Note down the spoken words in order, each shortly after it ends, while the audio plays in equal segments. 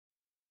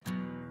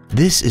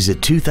This is a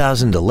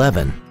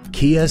 2011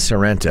 Kia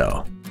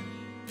Sorento.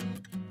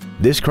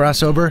 This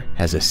crossover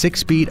has a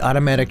 6-speed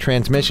automatic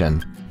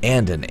transmission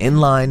and an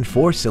inline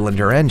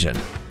 4-cylinder engine.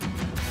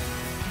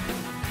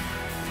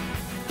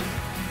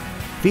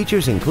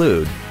 Features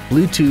include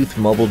Bluetooth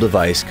mobile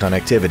device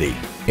connectivity,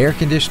 air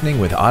conditioning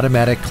with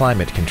automatic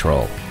climate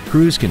control,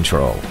 cruise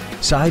control,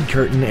 side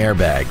curtain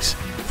airbags,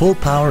 full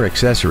power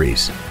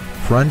accessories,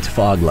 front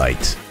fog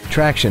lights,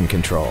 traction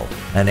control,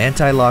 an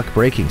anti-lock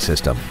braking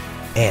system,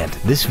 and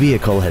this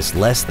vehicle has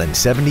less than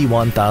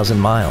 71,000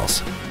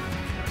 miles.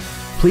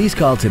 Please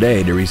call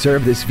today to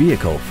reserve this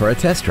vehicle for a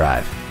test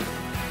drive.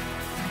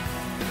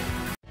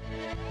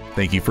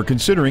 Thank you for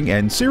considering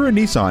Ancira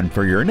Nissan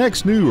for your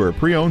next new or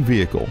pre-owned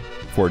vehicle.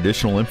 For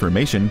additional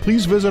information,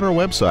 please visit our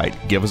website,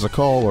 give us a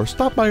call, or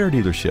stop by our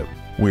dealership.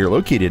 We are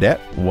located at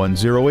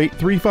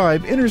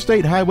 10835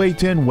 Interstate Highway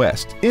 10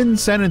 West in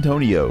San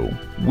Antonio.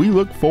 We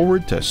look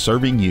forward to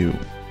serving you.